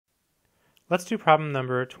Let's do problem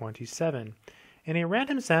number 27. In a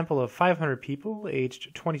random sample of 500 people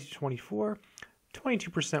aged 20 to 24,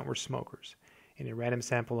 22% were smokers. In a random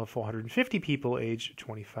sample of 450 people aged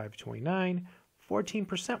 25 to 29,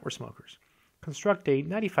 14% were smokers. Construct a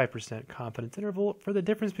 95% confidence interval for the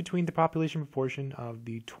difference between the population proportion of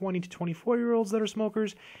the 20 to 24-year-olds that are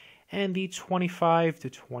smokers and the 25 to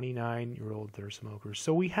 29-year-olds that are smokers.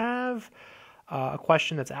 So we have a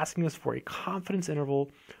question that's asking us for a confidence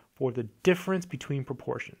interval for the difference between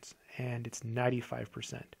proportions, and it's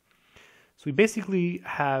 95%. So we basically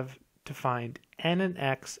have to find n and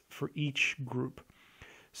x for each group.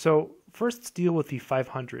 So first, let's deal with the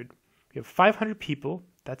 500. We have 500 people,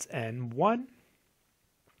 that's n1.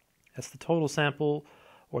 That's the total sample,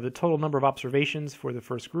 or the total number of observations for the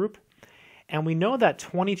first group. And we know that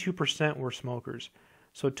 22% were smokers.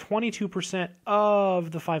 So 22%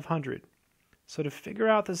 of the 500. So to figure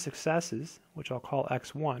out the successes, which I'll call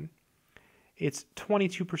x1, it's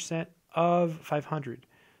 22% of 500.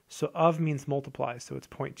 So of means multiply. So it's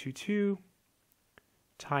 0.22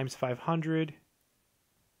 times 500.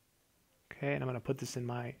 Okay, and I'm going to put this in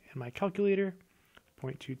my calculator.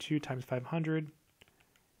 0.22 times 500.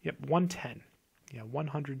 Yep, 110. Yeah,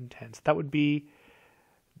 110. So that would be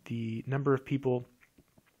the number of people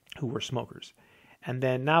who were smokers. And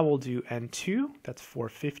then now we'll do N2. That's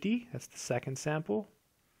 450. That's the second sample.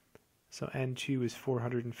 So N2 is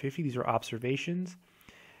 450. These are observations.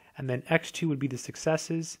 And then X2 would be the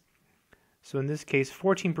successes. So in this case,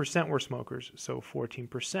 14% were smokers. So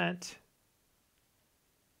 14%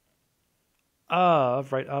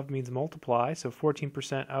 of, right, of means multiply. So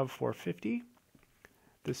 14% of 450.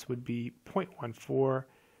 This would be 0.14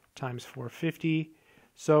 times 450.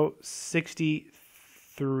 So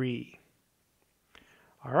 63.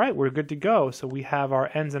 All right, we're good to go. So we have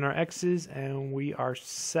our n's and our x's, and we are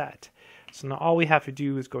set. So now all we have to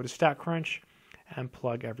do is go to StatCrunch and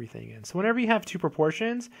plug everything in. So whenever you have two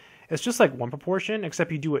proportions, it's just like one proportion,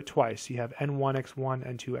 except you do it twice. You have n1, x1,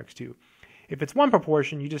 n2, x2. If it's one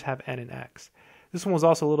proportion, you just have n and x. This one was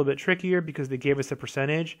also a little bit trickier because they gave us a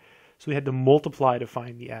percentage, so we had to multiply to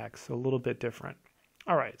find the x, so a little bit different.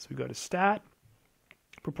 All right, so we go to Stat,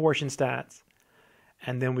 Proportion Stats,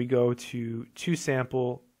 and then we go to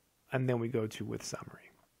sample, and then we go to with summary.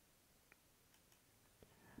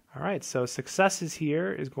 All right, so successes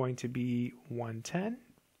here is going to be 110.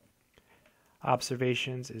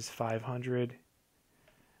 Observations is 500.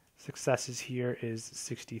 Successes here is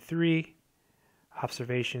 63.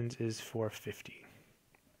 Observations is 450.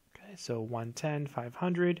 Okay, so 110,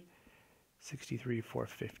 500, 63,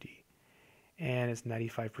 450. And it's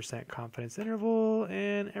 95% confidence interval,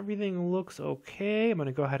 and everything looks okay. I'm going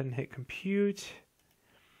to go ahead and hit compute.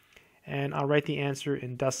 And I'll write the answer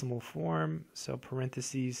in decimal form. So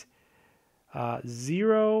parentheses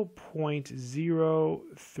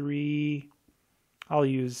 0.03. I'll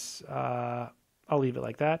leave it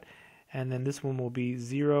like that. And then this one will be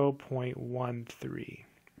 0.13.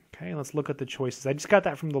 Okay, let's look at the choices. I just got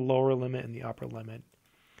that from the lower limit and the upper limit.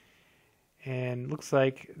 And looks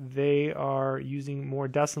like they are using more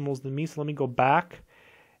decimals than me. So let me go back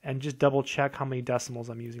and just double check how many decimals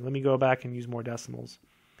I'm using. Let me go back and use more decimals.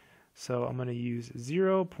 So I'm going to use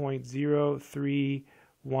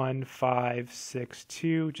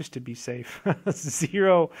 0.031562 just to be safe.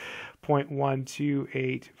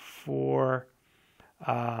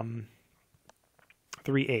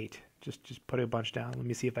 0.128438. Just put a bunch down. Let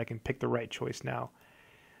me see if I can pick the right choice now.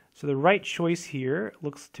 So the right choice here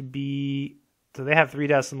looks to be, so they have 3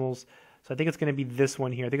 decimals. So I think it's going to be this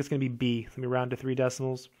one here. I think it's going to be B. Let me round to 3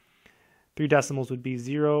 decimals. 3 decimals would be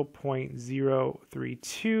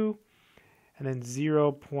 0.032 and then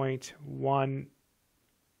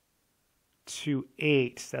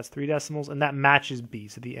 0.128. That's 3 decimals, and that matches B.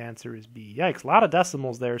 So the answer is B. Yikes, a lot of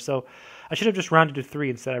decimals there. So I should have just rounded to 3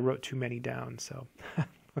 instead. I wrote too many down. So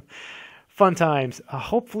fun times.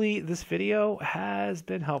 Hopefully this video has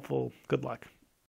been helpful. Good luck.